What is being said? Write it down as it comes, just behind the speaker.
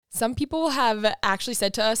some people have actually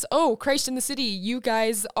said to us, oh, Christ in the City, you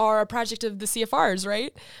guys are a project of the CFRs,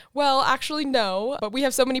 right? Well, actually, no. But we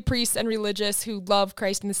have so many priests and religious who love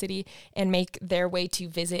Christ in the City and make their way to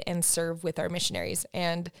visit and serve with our missionaries.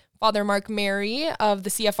 And Father Mark Mary of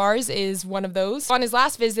the CFRs is one of those. On his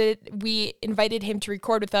last visit, we invited him to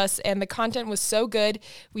record with us, and the content was so good,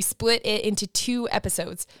 we split it into 2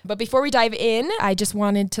 episodes. But before we dive in, I just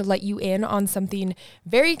wanted to let you in on something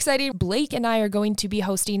very exciting. Blake and I are going to be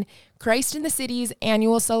hosting Christ in the City's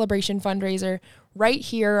annual celebration fundraiser right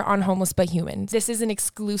here on Homeless But Human. This is an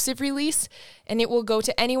exclusive release, and it will go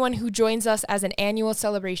to anyone who joins us as an annual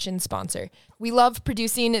celebration sponsor. We love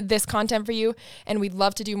producing this content for you, and we'd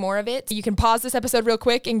love to do more of it. You can pause this episode real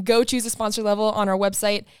quick and go choose a sponsor level on our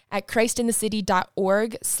website at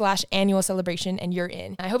christinthecity.org/annual celebration, and you're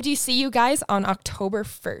in. I hope to see you guys on October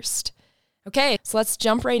 1st. Okay, so let's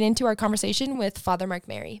jump right into our conversation with Father Mark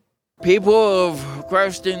Mary. People of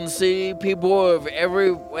Christ in the City, people of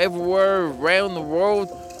everywhere around the world,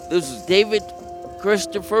 this is David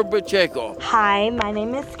Christopher Pacheco. Hi, my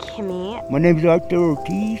name is Kimmy. My name is Arthur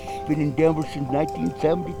Ortiz, been in Denver since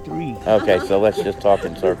 1973. Okay, so let's just talk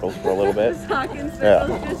in circles for a little bit. Just talk in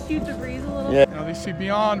circles, just shoot the breeze a little. Yeah. They see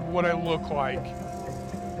beyond what I look like.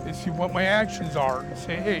 They see what my actions are and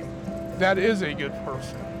say, hey, that is a good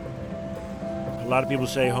person. A lot of people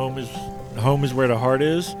say home is where the heart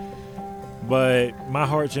is. But my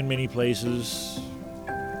heart's in many places.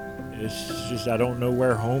 It's just I don't know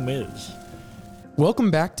where home is. Welcome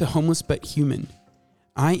back to Homeless But Human.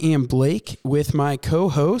 I am Blake with my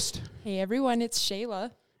co-host. Hey everyone, it's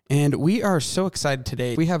Shayla. And we are so excited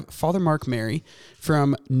today. We have Father Mark Mary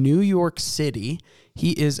from New York City.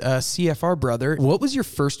 He is a CFR brother. What was your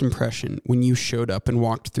first impression when you showed up and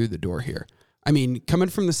walked through the door here? I mean, coming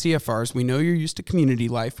from the CFRs, we know you're used to community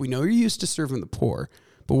life. We know you're used to serving the poor.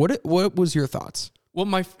 But what was your thoughts?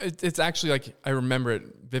 Well, it's actually like I remember it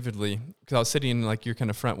vividly because I was sitting in like your kind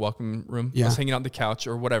of front welcome room. Yeah. I was hanging out on the couch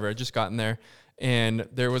or whatever. I just got in there, and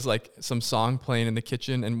there was like some song playing in the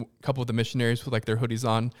kitchen, and a couple of the missionaries with like their hoodies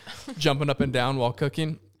on, jumping up and down while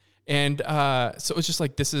cooking. And so it was just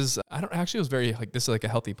like it was very like this is like a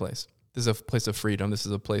healthy place. This is a place of freedom. This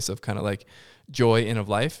is a place of kind of like joy and of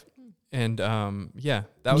life. And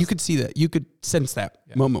that was, you could see that. You could sense that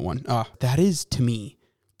moment one. That is to me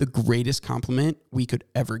the greatest compliment we could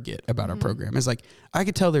ever get about our program. Is like, I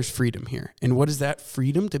could tell there's freedom here. And what is that?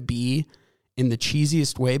 Freedom to be in the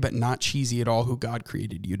cheesiest way, but not cheesy at all, who God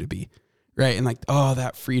created you to be. Right. And like,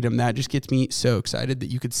 that freedom, that just gets me so excited that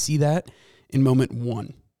you could see that in moment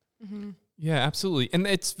one. Mm-hmm. Yeah, absolutely. And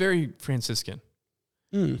it's very Franciscan.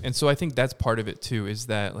 And so I think that's part of it too, is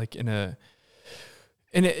that like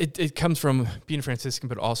it comes from being Franciscan,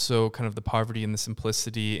 but also kind of the poverty and the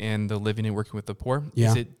simplicity and the living and working with the poor. Yeah.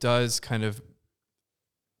 Is it does kind of,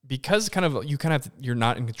 because kind of you're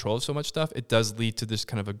not in control of so much stuff, it does lead to this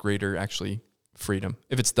kind of a greater actually freedom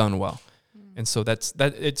if it's done well. And so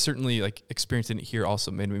it certainly like experiencing it here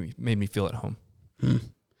also made me feel at home.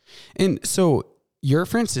 And so you're a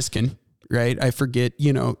Franciscan, right? I forget,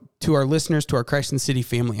 to our listeners, to our Christ in the City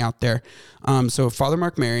family out there. So Father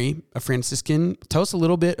Mark Mary, a Franciscan, tell us a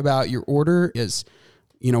little bit about your order.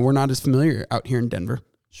 We're not as familiar out here in Denver.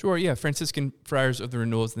 Sure, yeah. Franciscan Friars of the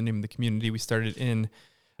Renewal is the name of the community. We started in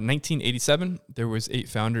 1987. There was 8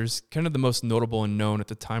 founders. Kind of the most notable and known at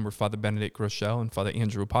the time were Father Benedict Groeschel and Father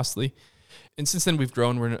Andrew Apostoli. And since then, we've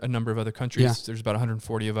grown. We're in a number of other countries. Yeah. There's about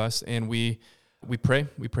 140 of us, and we pray.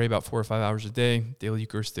 We pray about 4 or 5 hours a day, daily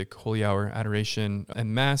Eucharistic, Holy Hour, Adoration,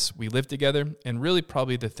 and Mass. We live together. And really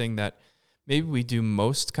probably the thing that maybe we do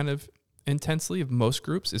most kind of intensely of most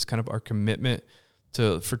groups is kind of our commitment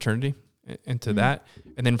to fraternity and to that.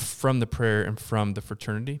 And then from the prayer and from the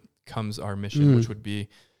fraternity comes our mission, which would be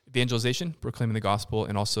evangelization, proclaiming the gospel,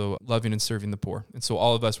 and also loving and serving the poor. And so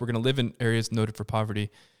all of us, we're going to live in areas noted for poverty,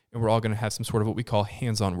 and we're all going to have some sort of what we call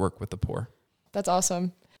hands-on work with the poor. That's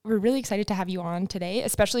awesome. We're really excited to have you on today,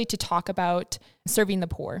 especially to talk about serving the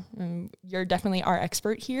poor. You're definitely our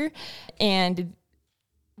expert here. And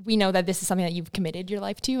we know that this is something that you've committed your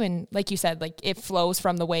life to. And like you said, like it flows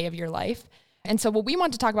from the way of your life. And so what we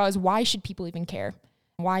want to talk about is, why should people even care?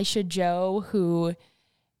 Why should Joe, who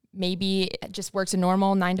maybe just works a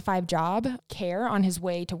normal 9-to-5 job, care on his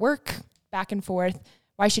way to work, back and forth?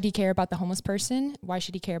 Why should he care about the homeless person? Why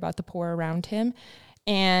should he care about the poor around him?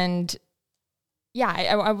 And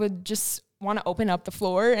I would just want to open up the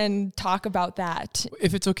floor and talk about that.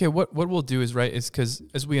 If it's okay, what we'll do is because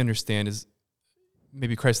as we understand is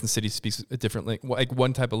maybe Christ in the City speaks a different like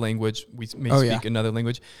one type of language, we may speak another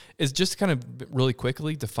language, is just kind of really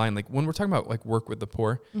quickly define, like when we're talking about like work with the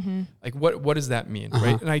poor, like what does that mean,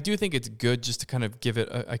 right? And I do think it's good just to kind of give it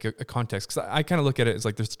a context, because I kind of look at it as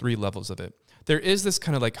like there's 3 levels of it. There is this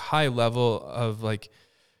kind of like high level of like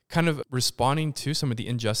kind of responding to some of the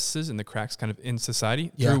injustices and the cracks kind of in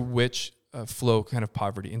society through which flow kind of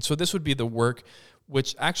poverty. And so this would be the work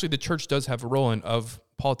which actually the church does have a role in, of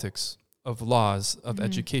politics, of laws, of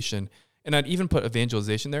education. And I'd even put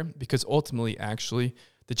evangelization there, because ultimately actually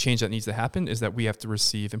the change that needs to happen is that we have to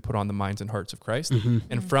receive and put on the minds and hearts of Christ.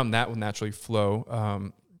 And from that will naturally flow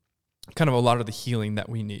kind of a lot of the healing that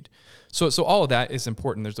we need. So all of that is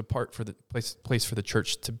important. There's a part for the place for the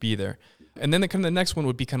church to be there. And then the next one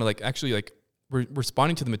would be kind of like actually like we're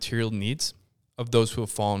responding to the material needs of those who have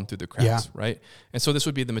fallen through the cracks, right? And so this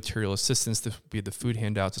would be the material assistance, this would be the food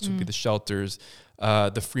handouts, this would be the shelters,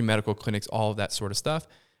 the free medical clinics, all of that sort of stuff.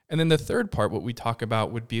 And then the third part, what we talk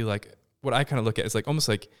about would be like, what I kind of look at is like almost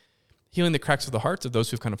like healing the cracks of the hearts of those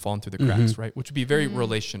who've kind of fallen through the cracks, right? Which would be very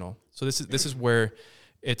relational. So this is where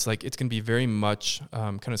it's like, it's going to be very much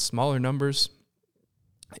kind of smaller numbers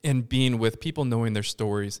and being with people, knowing their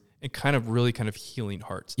stories and kind of really kind of healing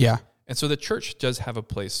hearts. Yeah. And so the church does have a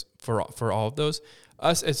place for all of those.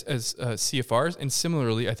 Us as CFRs, and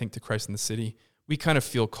similarly, I think to Christ in the City, we kind of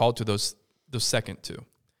feel called to those second two.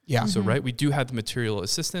 Yeah. So, right, we do have the material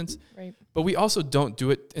assistance, right, but we also don't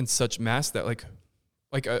do it in such mass that like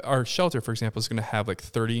our shelter, for example, is going to have like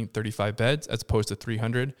 30, 35 beds as opposed to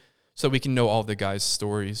 300. So we can know all the guys'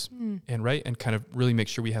 stories and kind of really make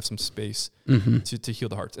sure we have some space to heal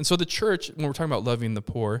the hearts. And so the church, when we're talking about loving the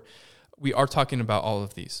poor, we are talking about all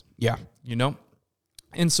of these. Yeah. You know?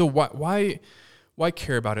 And so why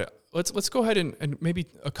care about it? Let's go ahead and maybe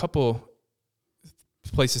a couple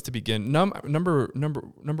places to begin. Number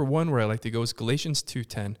one where I like to go is Galatians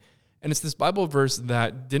 2:10. And it's this Bible verse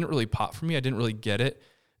that didn't really pop for me. I didn't really get it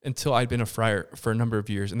until I'd been a friar for a number of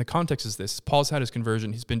years. And the context is this. Paul's had his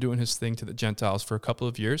conversion. He's been doing his thing to the Gentiles for a couple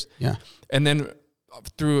of years. Yeah. And then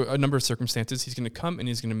through a number of circumstances, he's going to come and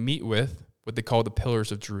he's going to meet with what they call the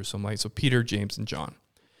pillars of Jerusalem, like so Peter, James, and John.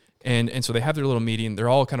 And so they have their little meeting. They're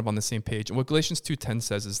all kind of on the same page. And what Galatians 2:10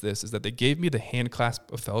 says is this, is that they gave me the hand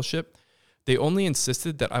clasp of fellowship. They only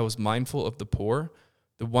insisted that I was mindful of the poor,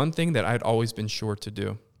 the one thing that I'd always been sure to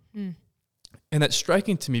do. Mm. And that's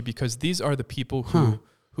striking to me because these are the people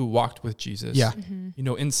who walked with Jesus. Yeah. Mm-hmm. You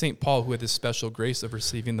know, in St. Paul, who had this special grace of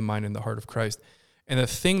receiving the mind and the heart of Christ. And the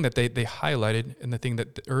thing that they highlighted, and the thing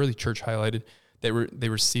that the early church highlighted, they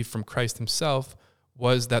received from Christ himself,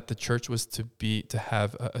 was that the church was to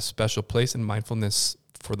have a special place and mindfulness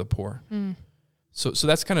for the poor. Mm. So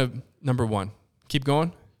that's kind of number one. Keep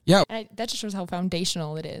going. Yeah. And that just shows how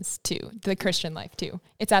foundational it is to the Christian life too.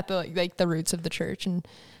 It's at the roots of the church, and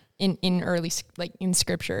in early, like in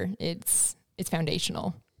scripture, it's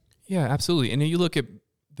foundational. Yeah, absolutely. And you look at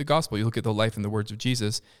the gospel, you look at the life and the words of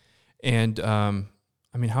Jesus, and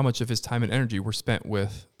I mean, how much of his time and energy were spent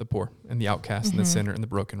with the poor and the outcast and the sinner and the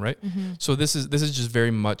broken, right? Mm-hmm. So this is just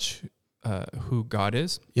very much who God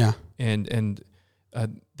is. Yeah. And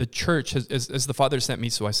the church has, as the Father sent me,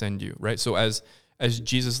 so I send you, right? So as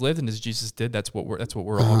Jesus lived and as Jesus did, that's what we're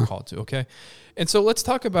all called to. Okay. And so let's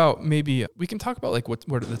talk about, maybe we can talk about like what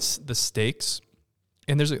are the stakes.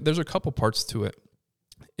 And there's a couple parts to it.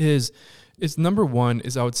 Is number one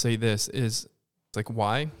is, I would say this is like,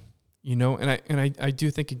 why, you know, and I do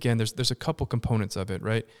think, again, there's a couple components of it,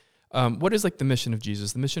 right? What is like the mission of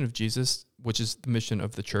Jesus? The mission of Jesus, which is the mission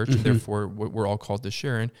of the church, and therefore what we're all called to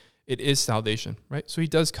share in, it is salvation, right? So he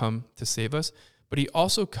does come to save us, but he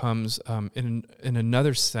also comes in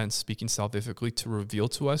another sense, speaking salvifically, to reveal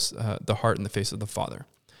to us the heart and the face of the Father,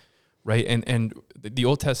 right? And the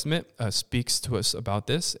Old Testament speaks to us about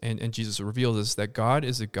this, and Jesus reveals us that God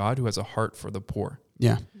is a God who has a heart for the poor.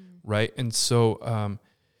 Yeah. Right? And so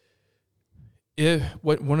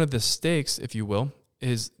one of the stakes, if you will,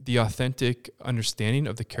 is the authentic understanding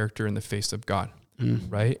of the character and the face of God.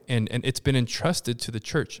 Right? And it's been entrusted to the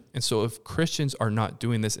church. And so if Christians are not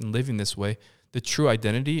doing this and living this way, the true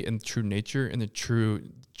identity and true nature and the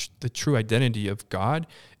true identity of God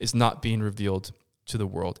is not being revealed to the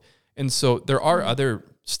world. And so there are other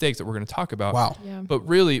stakes that we're going to talk about. Wow. Yeah. But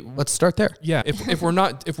really, let's start there. Yeah. If we're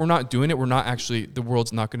not doing it, we're not actually, the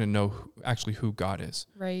world's not going to know who God is.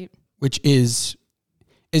 Right. Which is,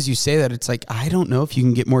 as you say that, it's like, I don't know if you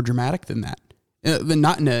can get more dramatic than that.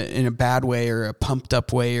 Not in a bad way or a pumped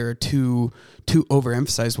up way or a too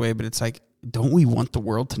overemphasized way, but it's like, don't we want the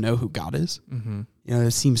world to know who God is? Mm-hmm. You know, it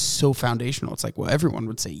seems so foundational. It's like, well, everyone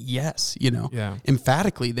would say yes, you know. Yeah.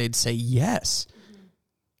 Emphatically, they'd say yes.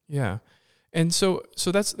 Yeah. And so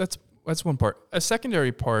that's one part. A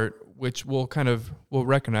secondary part, which we'll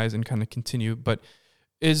recognize and kind of continue, but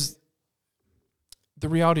is the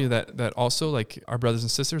reality that also like our brothers and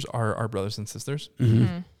sisters are our brothers and sisters,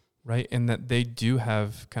 right? And that they do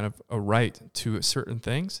have kind of a right to certain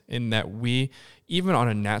things, in that we, even on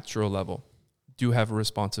a natural level, do have a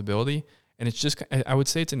responsibility. And it's just, I would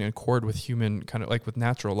say it's in accord with human, kind of like with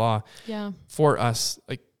natural law, for us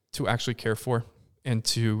like to actually care for and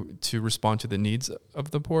to respond to the needs of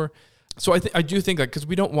the poor. So I do think, like, because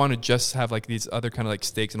we don't want to just have like these other kind of like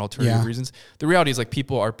stakes and alternative reasons. The reality is, like,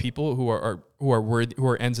 people are people who are worthy, who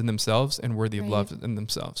are ends in themselves and worthy of love in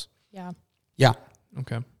themselves. Yeah. Yeah.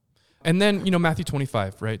 Okay. And then, Matthew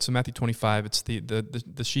 25, right? So Matthew 25, it's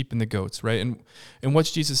the sheep and the goats, right? And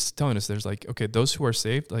what's Jesus telling us? There's like, okay, those who are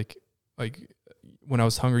saved, like when I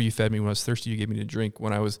was hungry, you fed me. When I was thirsty, you gave me to drink.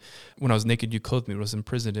 When I was naked, you clothed me. When I was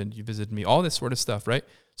imprisoned, and you visited me. All this sort of stuff, right?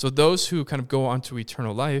 So those who kind of go on to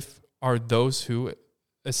eternal life are those who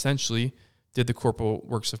essentially did the corporal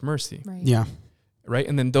works of mercy. Right. Yeah. Right.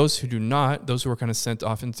 And then those who do not, those who are kind of sent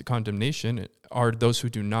off into condemnation, are those who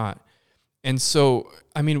do not. And so,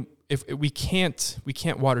 I mean, if we can't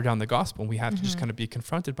water down the gospel, we have to just kind of be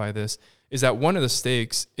confronted by this, is that one of the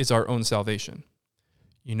stakes is our own salvation,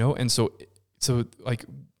 And so like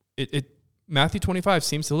Matthew 25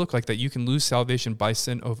 seems to look like that you can lose salvation by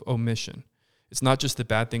sin of omission. It's not just the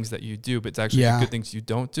bad things that you do, but it's actually the good things you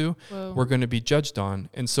don't do. Whoa. We're going to be judged on.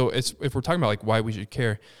 And so if we're talking about like why we should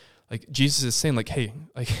care, like Jesus is saying like, hey,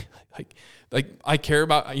 like I care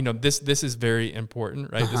about, this is very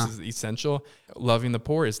important, right? This is essential. Loving the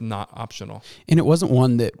poor is not optional. And it wasn't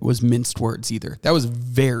one that was minced words either. That was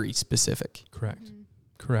very specific. Correct.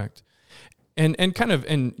 Correct. And kind of,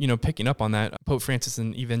 picking up on that, Pope Francis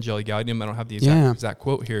in Evangelii Gaudium, I don't have the exact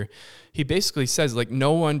quote here. He basically says, like,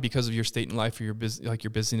 no one, because of your state in life or your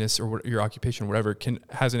busyness or your occupation, or whatever,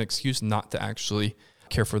 has an excuse not to actually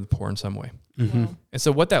care for the poor in some way. Mm-hmm. Wow. And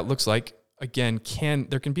so what that looks like, again,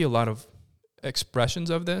 there can be a lot of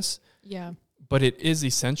expressions of this. Yeah. But it is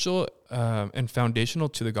essential and foundational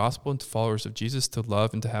to the gospel and to followers of Jesus to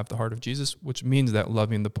love and to have the heart of Jesus, which means that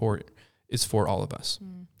loving the poor is for all of us.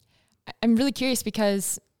 I'm really curious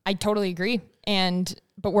because I totally agree.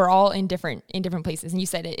 But we're all in different places. And you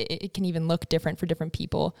said it can even look different for different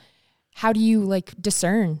people. How do you like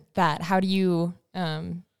discern that? How do you,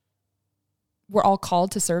 we're all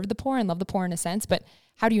called to serve the poor and love the poor in a sense, but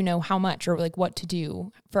how do you know how much or like what to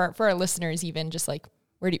do for our listeners, even just like,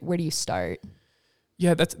 where do you start?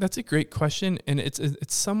 Yeah, that's a great question. And it's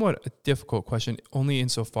somewhat a difficult question only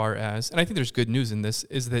insofar as, and I think there's good news in this,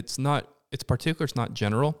 is that it's not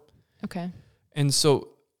general. Okay. And so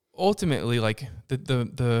ultimately, like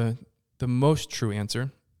the most true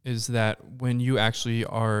answer is that when you actually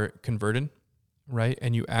are converted, right,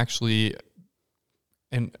 and you actually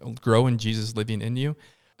and grow in Jesus living in you,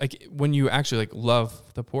 like when you actually like love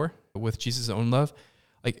the poor with Jesus' own love,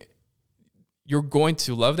 like you're going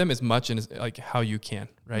to love them as much and as like how you can,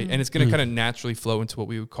 right? And it's going to kind of naturally flow into what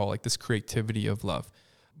we would call like this creativity of love.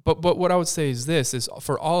 But what I would say is this, is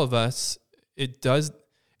for all of us, it does.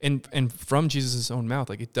 And from Jesus' own mouth,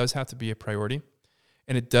 like it does have to be a priority,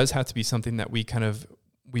 and it does have to be something that we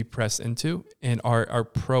press into and are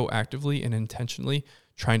proactively and intentionally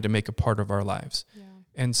trying to make a part of our lives. Yeah.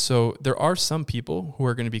 And so there are some people who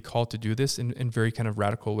are going to be called to do this in very kind of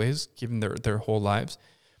radical ways, given their whole lives.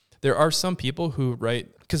 There are some people who, right,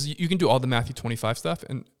 because you can do all the Matthew 25 stuff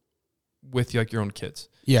and with like your own kids.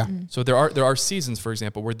 Yeah. So there are seasons, for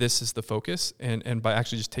example, where this is the focus, and by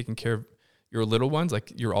actually just taking care of your little ones,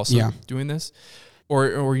 like you're also doing this,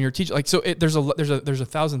 or you're teaching, like, so there's a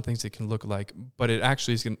thousand things it can look like, but it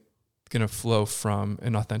actually is going to flow from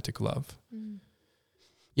an authentic love.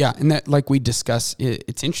 Yeah. And that, like we discuss,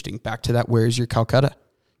 it's interesting back to that. Where's your Calcutta?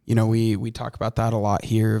 We talk about that a lot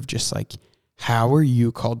here of just like, how are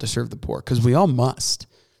you called to serve the poor? Cause we all must,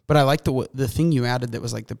 but I like the thing you added that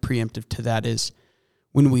was like the preemptive to that is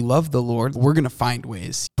when we love the Lord, we're going to find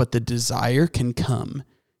ways, but the desire can come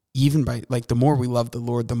even by like, the more we love the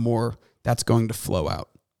Lord, the more that's going to flow out.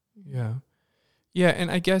 Yeah. Yeah.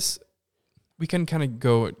 And I guess we can kind of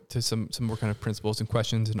go to some more kind of principles and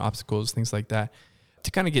questions and obstacles, things like that,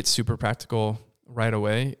 to kind of get super practical right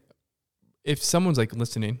away. If someone's like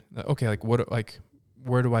listening, okay, like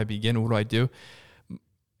where do I begin? What do I do?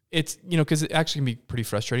 It's, because it actually can be pretty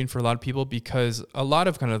frustrating for a lot of people, because a lot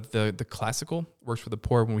of kind of the classical works for the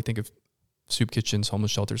poor, when we think of soup kitchens,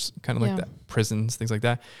 homeless shelters, kind of like that, prisons, things like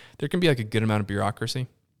that, there can be like a good amount of bureaucracy,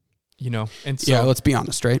 and so, let's be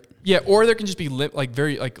honest, right? Yeah. Or there can just be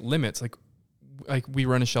very limits, like we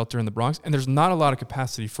run a shelter in the Bronx and there's not a lot of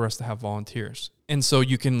capacity for us to have volunteers. And so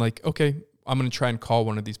you can like, okay, I'm going to try and call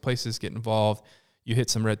one of these places, get involved. You hit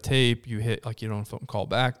some red tape, you hit like you don't phone call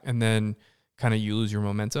back, and then kind of you lose your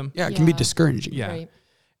momentum. Yeah, it can be discouraging. Yeah. Right.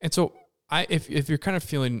 And so if you're kind of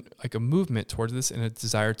feeling like a movement towards this and a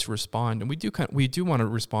desire to respond, and we do want to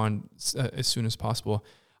respond as soon as possible,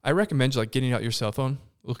 I recommend like getting out your cell phone,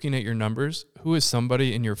 looking at your numbers. Who is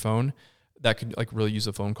somebody in your phone that could like really use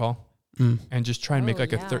a phone call, and just try and make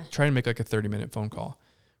like try and make like a 30-minute phone call,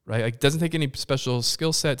 right? Like, it doesn't take any special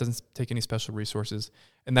skill set, doesn't take any special resources,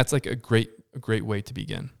 and that's like a great way to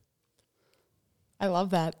begin. I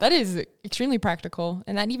love that. That is extremely practical,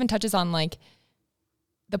 and that even touches on like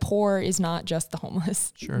the poor is not just the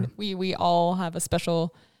homeless. Sure. We all have a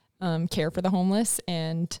special care for the homeless,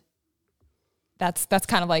 and that's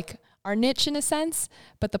kind of like our niche in a sense,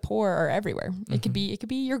 but the poor are everywhere. It could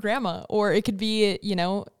be your grandma, or it could be, you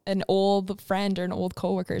know, an old friend or an old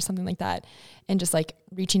coworker or something like that. And just like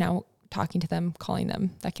reaching out, talking to them, calling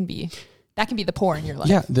them, that can be the poor in your life.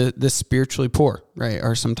 Yeah. The spiritually poor, right,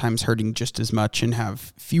 are sometimes hurting just as much and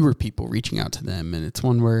have fewer people reaching out to them. And it's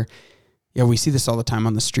one where, yeah, we see this all the time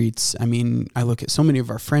on the streets. I mean, I look at so many of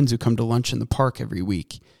our friends who come to lunch in the park every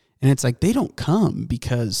week, and it's like, they don't come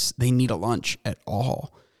because they need a lunch at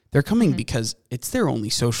all. They're coming because it's their only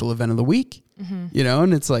social event of the week, you know,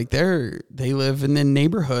 and it's like they live in the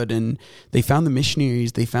neighborhood, and they found the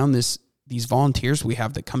missionaries. They found these volunteers we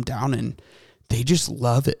have that come down, and they just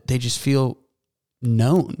love it. They just feel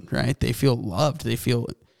known, right? They feel loved. They feel,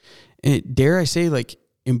 dare I say, like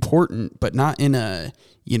important, but not in a,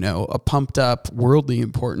 you know, a pumped up worldly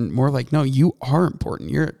important, more like, no, you are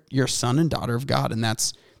important. You're a son and daughter of God. And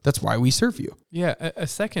that's why we serve you. Yeah. A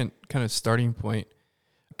second kind of starting point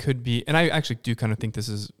could be, and I actually do kind of think this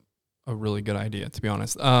is a really good idea, to be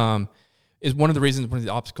honest, is one of the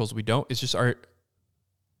obstacles we don't, is just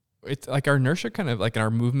it's like our inertia kind of like our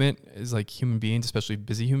movement is like human beings, especially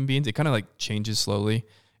busy human beings. It kind of like changes slowly.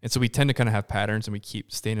 And so we tend to kind of have patterns, and we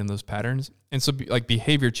keep staying in those patterns. And so like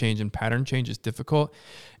behavior change and pattern change is difficult.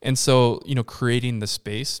 And so, you know, creating the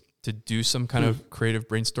space to do some kind of creative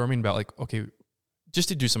brainstorming about like, okay, just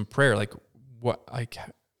to do some prayer, like what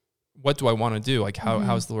do I want to do? Like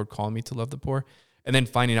how is the Lord calling me to love the poor? And then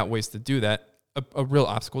finding out ways to do that. A real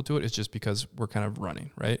obstacle to it is just because we're kind of running,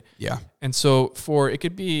 right? Yeah. And so it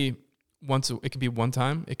could be one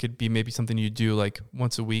time. It could be maybe something you do like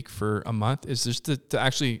once a week for a month. Is just to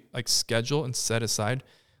actually like schedule and set aside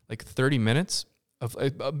like 30 minutes of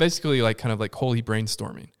basically like kind of like holy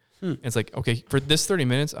brainstorming. And it's like, okay, for this 30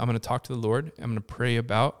 minutes, I'm going to talk to the Lord. I'm going to pray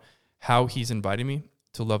about how he's inviting me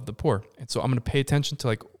to love the poor. And so I'm going to pay attention to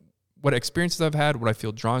like what experiences I've had, what I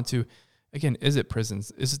feel drawn to. Again, is it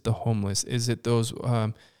prisons? Is it the homeless? Is it those?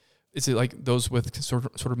 Is it like those with sort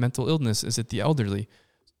of mental illness? Is it the elderly?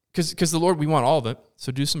 Because the Lord, we want all of it.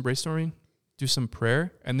 So do some brainstorming, do some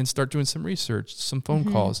prayer, and then start doing some research, some phone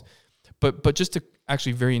calls. But just to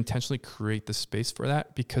actually very intentionally create the space for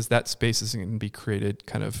that, because that space isn't going to be created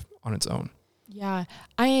kind of on its own. Yeah,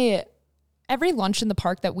 every lunch in the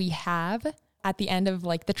park that we have at the end of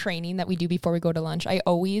like the training that we do before we go to lunch, I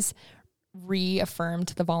always reaffirmed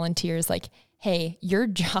to the volunteers, like, hey, your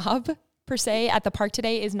job per se at the park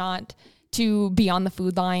today is not to be on the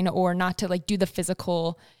food line or not to like do the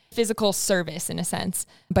physical service in a sense,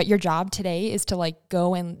 but your job today is to like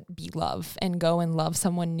go and be love and go and love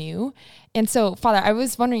someone new. And so, Father, I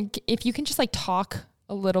was wondering if you can just like talk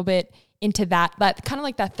a little bit into that kind of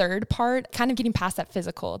like that third part, kind of getting past that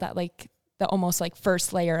physical, that like the almost like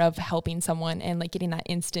first layer of helping someone and like getting that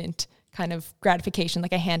instant kind of gratification,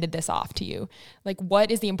 like I handed this off to you. Like,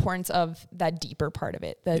 what is the importance of that deeper part of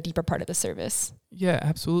it, the deeper part of the service? Yeah,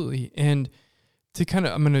 absolutely. And to kind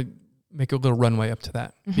of, I'm going to make a little runway up to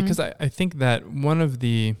that, because I think that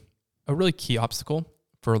a really key obstacle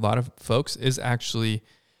for a lot of folks is actually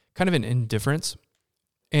kind of an indifference.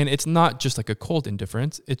 And it's not just like a cold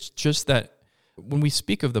indifference. It's just that when we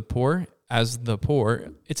speak of the poor as the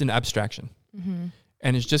poor, it's an abstraction.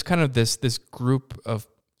 And it's just kind of this group of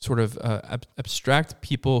sort of abstract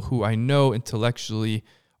people who I know intellectually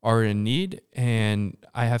are in need and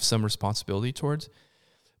I have some responsibility towards.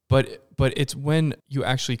 But it's when you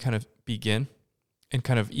actually kind of begin and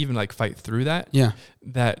kind of even like fight through that. Yeah.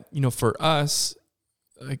 That, you know, for us,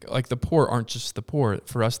 like the poor aren't just the poor.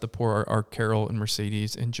 For us, the poor are Carol and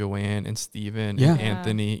Mercedes and Joanne and Stephen and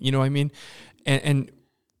Anthony. You know what I mean? And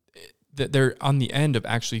that they're on the end of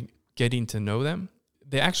actually getting to know them.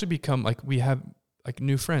 They actually become like, we have like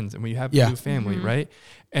new friends and we have a new family, right?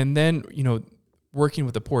 And then, you know, working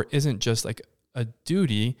with the poor isn't just like a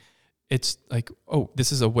duty. It's like, oh,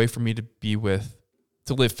 this is a way for me to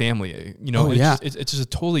live family, you know? It's just a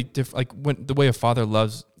totally different, like when the way a father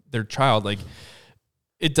loves their child, like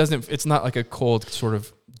it's not like a cold sort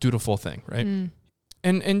of dutiful thing, right?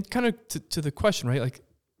 And kind of to the question, right? Like,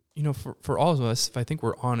 for all of us, if I think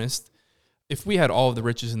we're honest, if we had all of the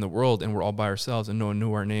riches in the world and we're all by ourselves and no one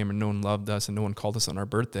knew our name and no one loved us and no one called us on our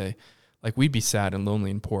birthday, like we'd be sad and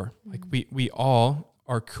lonely and poor. Like we all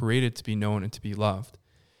are created to be known and to be loved.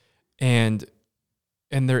 And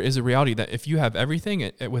there is a reality that if you have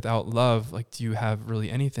everything without love, like, do you have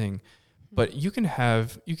really anything? But you can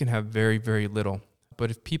have very, very little.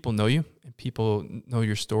 But if people know you and people know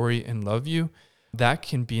your story and love you, that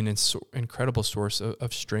can be an incredible source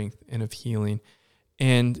of strength and of healing.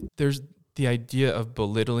 And there's the idea of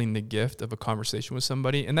belittling the gift of a conversation with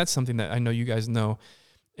somebody. And that's something that I know you guys know.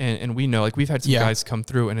 And we know, like, we've had some guys come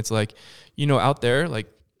through and it's like, out there, like,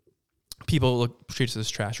 people treat us as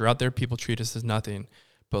trash, or out there people treat us as nothing.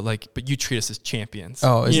 But you treat us as champions.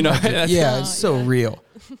 Oh, it's so real.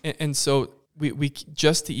 And so we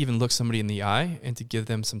just to even look somebody in the eye and to give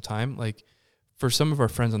them some time, like, for some of our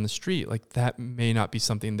friends on the street, like, that may not be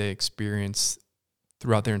something they experience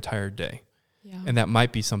throughout their entire day. Yeah. And that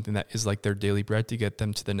might be something that is like their daily bread to get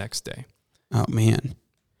them to the next day. Oh, man.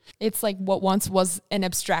 It's like what once was an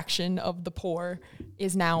abstraction of the poor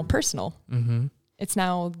is now personal. Mm-hmm. It's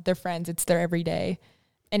now their friends. It's their everyday.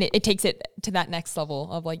 And it takes it to that next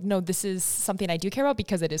level of like, no, this is something I do care about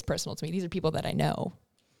because it is personal to me. These are people that I know.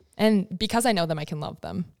 And because I know them, I can love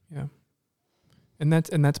them. Yeah. And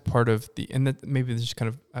that's part of that maybe this is kind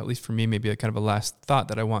of, at least for me, maybe a kind of a last thought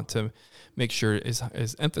that I want to make sure is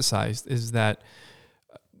emphasized, is that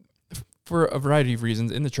for a variety of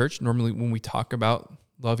reasons in the church, normally when we talk about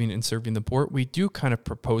loving and serving the poor, we do kind of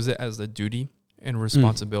propose it as a duty and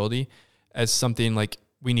responsibility, as something like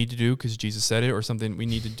we need to do because Jesus said it, or something we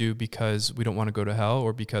need to do because we don't want to go to hell,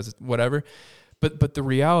 or because whatever. But the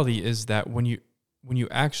reality is that when you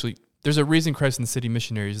actually, there's a reason Christ in the City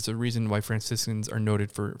missionaries, it's a reason why Franciscans are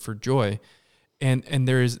noted for joy. And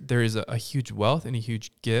there is a huge wealth and a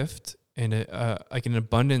huge gift and like an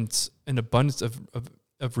abundance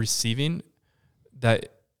of receiving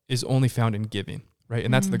that is only found in giving, right?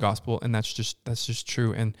 And that's the gospel, and that's just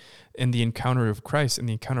true. And the encounter of Christ and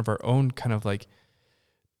the encounter of our own kind of like,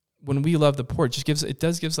 when we love the poor, it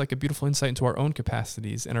does give like a beautiful insight into our own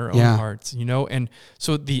capacities and our own hearts, And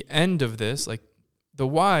so the end of this, like, the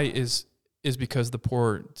why is because the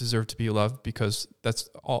poor deserve to be loved, because that's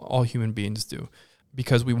all human beings do,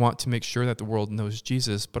 because we want to make sure that the world knows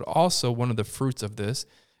Jesus. But also one of the fruits of this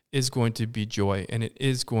is going to be joy, and it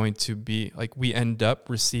is going to be like we end up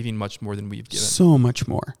receiving much more than we've given. So much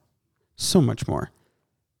more.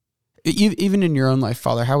 Even in your own life,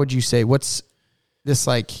 Father, how would you say, what's this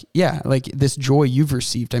like this joy you've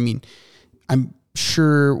received? I mean, I'm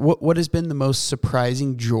sure, what has been the most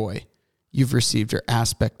surprising joy you've received, or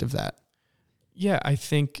aspect of that? Yeah, I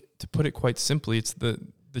think, to put it quite simply, it's the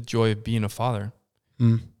joy of being a father.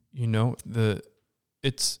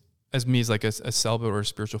 It's as me as like a celibate or a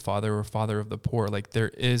spiritual father or father of the poor. Like,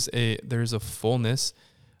 there's a fullness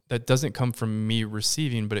that doesn't come from me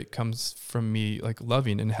receiving, but it comes from me like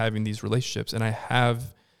loving and having these relationships. And I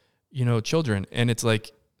have, children, and it's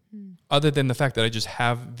like, other than the fact that I just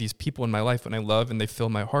have these people in my life and I love and they fill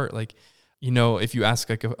my heart, like, if you ask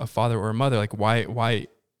like a father or a mother, like, why,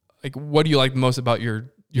 like, what do you like most about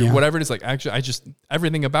your whatever it is, like, actually, I just,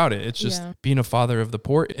 everything about it, it's just being a father of the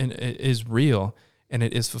poor, and it is real and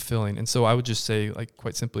it is fulfilling. And so I would just say, like,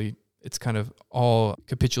 quite simply, it's kind of all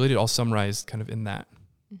capitulated, all summarized kind of in that.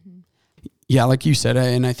 Mm-hmm. Yeah, like you said,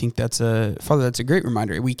 and I think that's a great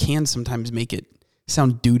reminder. We can sometimes make it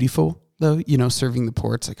sound dutiful, though, serving the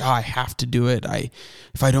poor. It's like, I have to do it.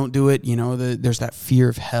 If I don't do it, there's that fear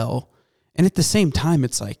of hell. And at the same time,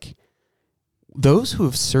 it's like, those who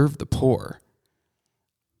have served the poor,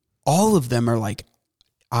 all of them are like,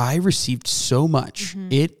 I received so much. Mm-hmm.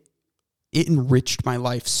 It enriched my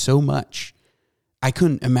life so much. I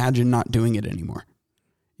couldn't imagine not doing it anymore.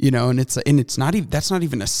 And it's not even, that's not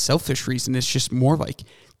even a selfish reason. It's just more like,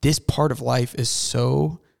 this part of life is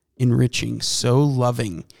so enriching, so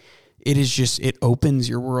loving. It is just, it opens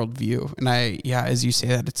your worldview. And as you say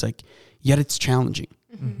that, it's like, yet it's challenging.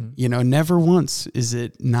 Mm-hmm. Never once is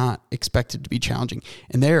it not expected to be challenging.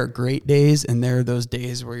 And there are great days, and there are those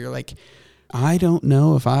days where you're like, I don't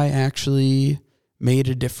know if I actually made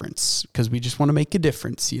a difference, because we just want to make a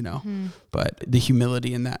difference, but the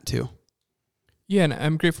humility in that too. Yeah. And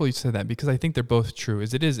I'm grateful you said that, because I think they're both true.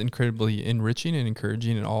 It is incredibly enriching and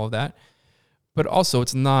encouraging and all of that. But also,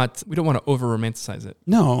 it's not, we don't want to over romanticize it.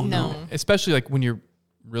 No. Especially like when you're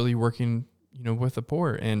really working, with the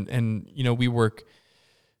poor, and we work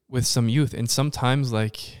with some youth, and sometimes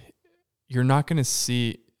like you're not going to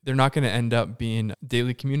see they're not going to end up being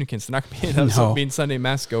daily communicants. They're not going to end up being Sunday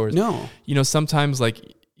mass goers. No. You know, sometimes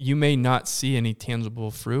like you may not see any tangible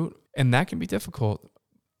fruit, and that can be difficult,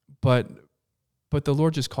 but the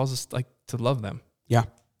Lord just calls us like to love them. Yeah.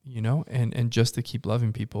 You know, and just to keep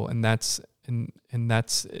loving people. And that's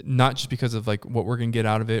not just because of like what we're going to get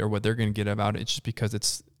out of it or what they're going to get about it. It's just because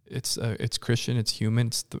it's Christian, it's human,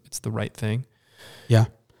 it's the right thing. Yeah.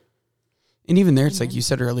 And even there, it's like you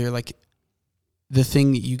said earlier, like the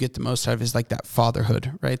thing that you get the most out of is like that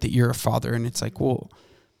fatherhood, right? That you're a father, and it's like, well,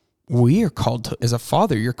 we are called to, as a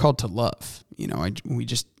father, you're called to love. You know,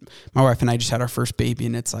 my wife and I just had our first baby,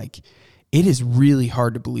 and it's like, it is really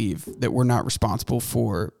hard to believe that we're not responsible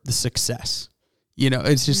for the success. You know,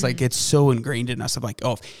 it's just like, it's so ingrained in us of like,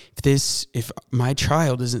 oh, if my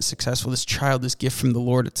child isn't successful, this gift from the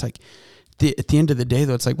Lord, it's like, at the end of the day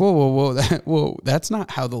though, it's like, whoa, that's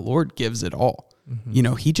not how the Lord gives at all. Mm-hmm. You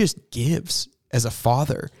know, he just gives as a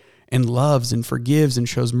father and loves and forgives and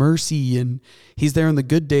shows mercy, and he's there in the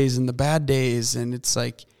good days and the bad days. And it's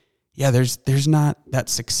like, yeah, there's not that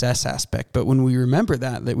success aspect, but when we remember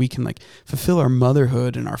that we can like fulfill our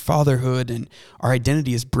motherhood and our fatherhood and our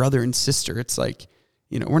identity as brother and sister, it's like,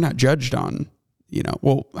 you know, we're not judged on, you know,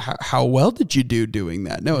 well, how well did you do doing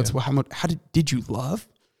that? No, it's, well, how did you love?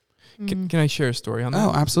 Can I share a story on that?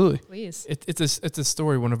 Oh, absolutely. Please. It's a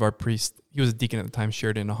story one of our priests, he was a deacon at the time,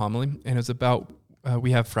 shared in a homily, and it was about,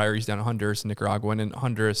 we have friaries down in Honduras and Nicaragua, and in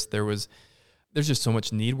Honduras there's just so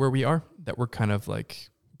much need where we are that we're kind of like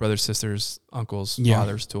brothers, sisters, uncles,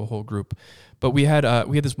 fathers to a whole group. But we had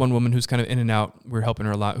this one woman who's kind of in and out. We were helping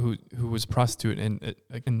her a lot, who was a prostitute and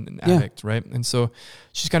an addict, right? And so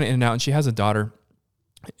she's kind of in and out, and she has a daughter.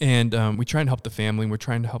 And we try and help the family, and we're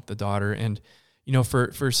trying to help the daughter. And you know,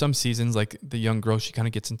 for some seasons, like the young girl, she kind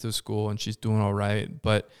of gets into school and she's doing all right.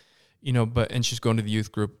 But and she's going to the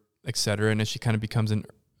youth group, et cetera. And as she kind of becomes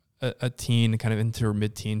a teen, kind of into her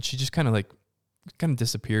mid-teen, she just kind of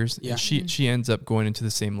disappears. Yeah. And she ends up going into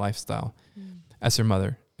the same lifestyle as her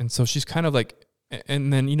mother. And so she's kind of like,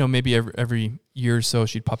 and then, you know, maybe every year or so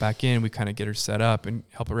she'd pop back in, we kind of get her set up and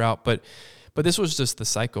help her out. But this was just the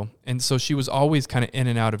cycle. And so she was always kind of in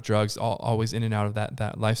and out of drugs, always in and out of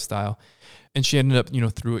that lifestyle. And she ended up, you know,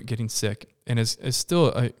 through it getting sick. And as still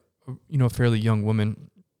a fairly young woman,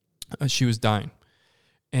 she was dying.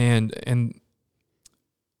 And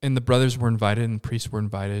the brothers were invited and the priests were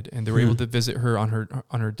invited, and they were able to visit her on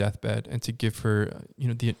her deathbed and to give her,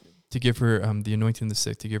 the anointing of the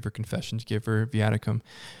sick, to give her confession, to give her viaticum.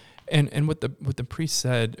 And what the priest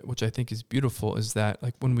said, which I think is beautiful, is that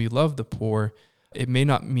like when we love the poor, it may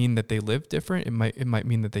not mean that they live different. It might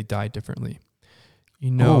mean that they die differently. You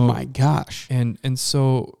know. Oh my gosh. And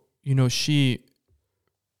so, you know, she,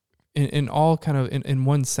 in all kind of in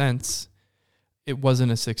one sense, it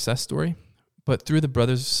wasn't a success story. But through the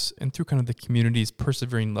brothers and through kind of the community's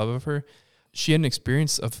persevering love of her, she had an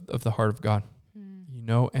experience of the heart of God, you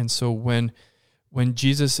know? And so when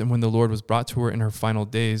Jesus and when the Lord was brought to her in her final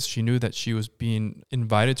days, she knew that she was being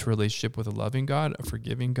invited to a relationship with a loving God, a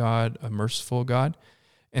forgiving God, a merciful God.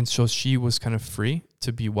 And so she was kind of free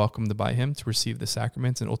to be welcomed by him, to receive the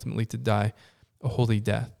sacraments, and ultimately to die a holy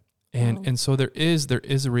death. And so there is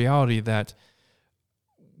a reality that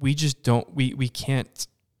we just we can't,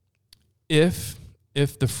 if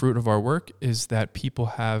the fruit of our work is that people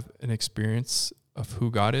have an experience of who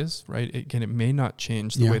God is, right? Again, it may not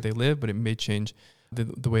change the way they live, but it may change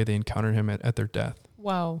the way they encounter him at their death.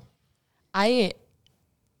 Wow.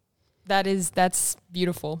 That's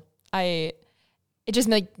beautiful. It just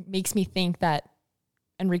makes me think that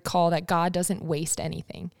and recall that God doesn't waste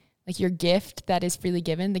anything. Like your gift that is freely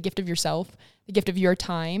given, the gift of yourself, the gift of your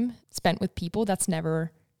time spent with people, that's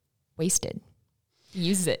never wasted. He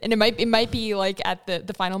uses it. And it might be like at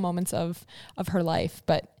the final moments of her life,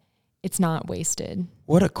 but it's not wasted.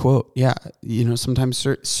 What a quote. Yeah. You know, sometimes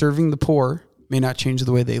serving the poor may not change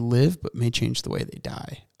the way they live, but may change the way they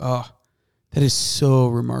die. Oh, that is so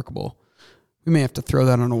remarkable. We may have to throw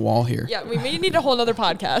that on a wall here. Yeah, we may need a whole nother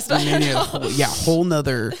podcast. Whole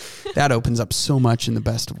nother. That opens up so much in the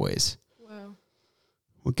best of ways. Wow.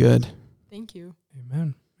 Well, good. Thank you.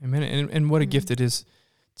 Amen. And what a gift it is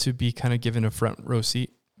to be kind of given a front row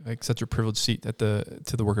seat, like such a privileged seat to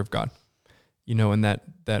the work of God, you know, and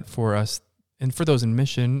that for us and for those in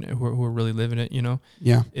mission who are really living it, you know,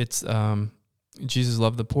 it's Jesus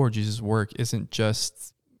loved the poor. Jesus' work isn't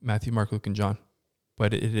just Matthew, Mark, Luke, and John,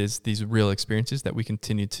 but it is these real experiences that we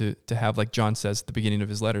continue to have. Like John says at the beginning of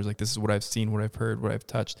his letters, like, this is what I've seen, what I've heard, what I've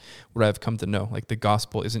touched, what I've come to know. Like the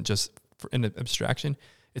gospel isn't just an abstraction.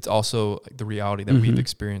 It's also the reality that we've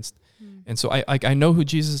experienced. And so I know who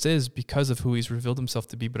Jesus is because of who he's revealed himself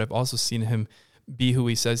to be, but I've also seen him be who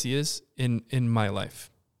he says he is in my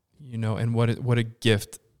life, and what a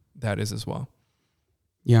gift that is as well.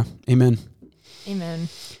 Yeah. Amen. Amen.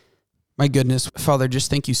 My goodness, Father,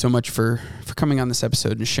 just thank you so much for coming on this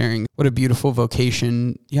episode and sharing what a beautiful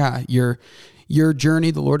vocation. Yeah. Your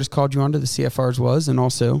journey the Lord has called you onto, the CFRs was, and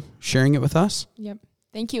also sharing it with us. Yep.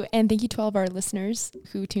 Thank you. And thank you to all of our listeners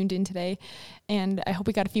who tuned in today. And I hope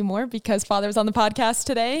we got a few more because Father was on the podcast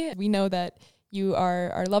today. We know that you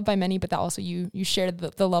are loved by many, but that also you shared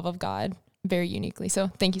the love of God very uniquely. So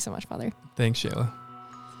thank you so much, Father. Thanks, Shayla.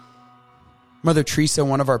 Mother Teresa,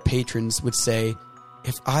 one of our patrons, would say,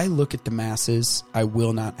 if I look at the masses, I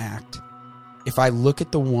will not act. If I look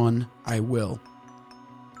at the one, I will.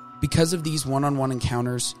 Because of these one-on-one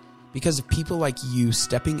encounters, because of people like you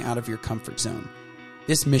stepping out of your comfort zone,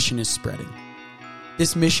 this mission is spreading.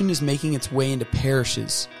 This mission is making its way into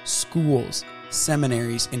parishes, schools,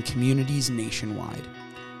 seminaries, and communities nationwide.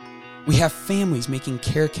 We have families making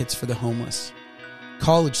care kits for the homeless,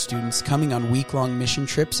 college students coming on week-long mission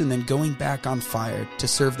trips and then going back on fire to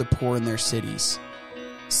serve the poor in their cities,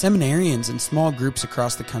 seminarians and small groups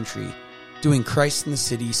across the country doing Christ in the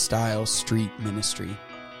City style street ministry.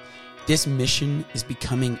 This mission is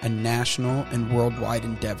becoming a national and worldwide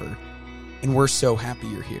endeavor, and we're so happy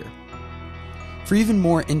you're here. For even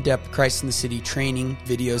more in-depth Christ in the City training,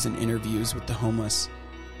 videos, and interviews with the homeless,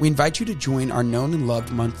 we invite you to join our known and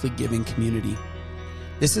loved monthly giving community.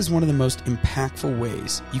 This is one of the most impactful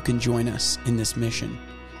ways you can join us in this mission.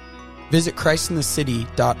 Visit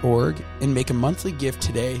christinthecity.org and make a monthly gift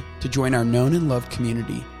today to join our known and loved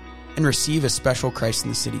community and receive a special Christ in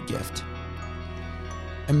the City gift.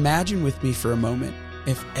 Imagine with me for a moment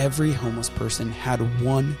if every homeless person had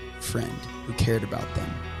one friend who cared about them.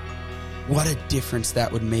 What a difference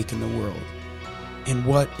that would make in the world. And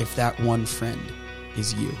what if that one friend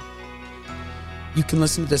is you? You can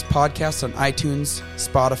listen to this podcast on iTunes,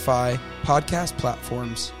 Spotify, podcast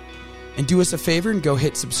platforms. And do us a favor and go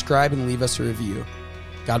hit subscribe and leave us a review.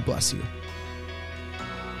 God bless you.